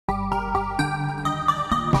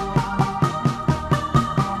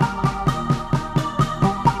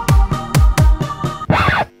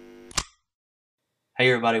Hey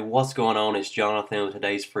everybody, what's going on? It's Jonathan with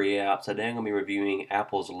Today's Free Apps. Today I'm going to be reviewing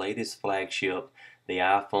Apple's latest flagship, the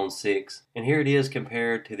iPhone 6. And here it is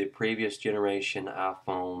compared to the previous generation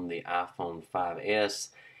iPhone, the iPhone 5S.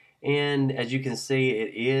 And as you can see,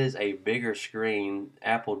 it is a bigger screen.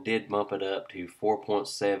 Apple did bump it up to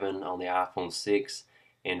 4.7 on the iPhone 6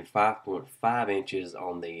 and 5.5 inches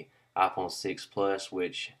on the iPhone 6 Plus,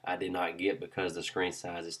 which I did not get because the screen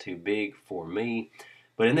size is too big for me.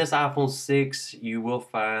 But in this iPhone 6, you will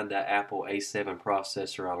find the Apple A7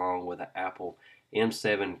 processor along with the Apple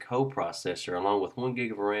M7 coprocessor along with 1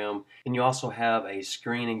 gig of RAM. And you also have a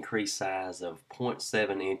screen increase size of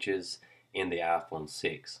 0.7 inches in the iPhone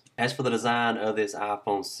 6. As for the design of this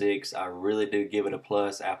iPhone 6, I really do give it a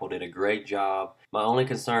plus. Apple did a great job. My only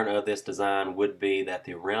concern of this design would be that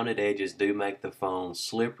the rounded edges do make the phone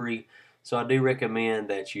slippery. So I do recommend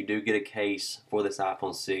that you do get a case for this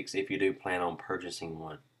iPhone 6 if you do plan on purchasing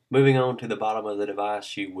one. Moving on to the bottom of the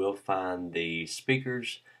device, you will find the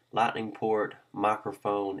speakers, lightning port,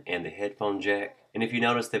 microphone, and the headphone jack. And if you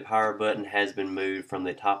notice, the power button has been moved from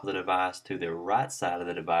the top of the device to the right side of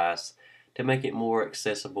the device to make it more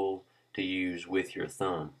accessible to use with your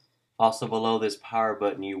thumb. Also below this power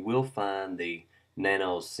button, you will find the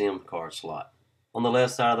nano SIM card slot. On the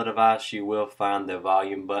left side of the device, you will find the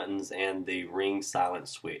volume buttons and the ring silent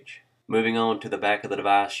switch. Moving on to the back of the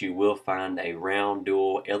device, you will find a round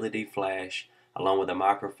dual LED flash along with a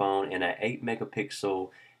microphone and an 8 megapixel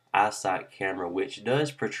iSight camera, which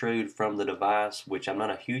does protrude from the device, which I'm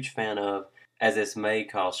not a huge fan of, as this may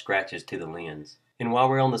cause scratches to the lens. And while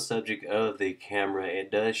we're on the subject of the camera,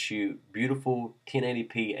 it does shoot beautiful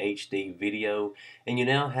 1080p HD video, and you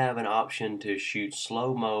now have an option to shoot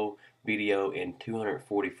slow-mo video in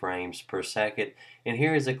 240 frames per second. And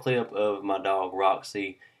here is a clip of my dog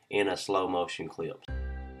Roxy in a slow motion clip.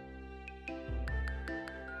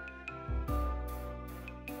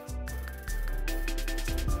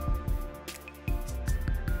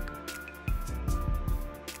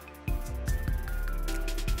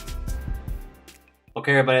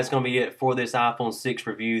 Okay everybody, that's going to be it for this iPhone 6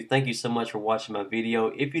 review. Thank you so much for watching my video.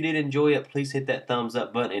 If you did enjoy it, please hit that thumbs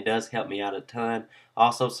up button. It does help me out a ton.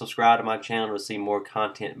 Also, subscribe to my channel to see more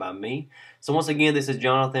content by me. So once again, this is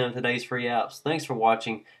Jonathan of Today's Free Apps. Thanks for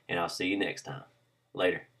watching, and I'll see you next time.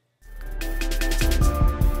 Later.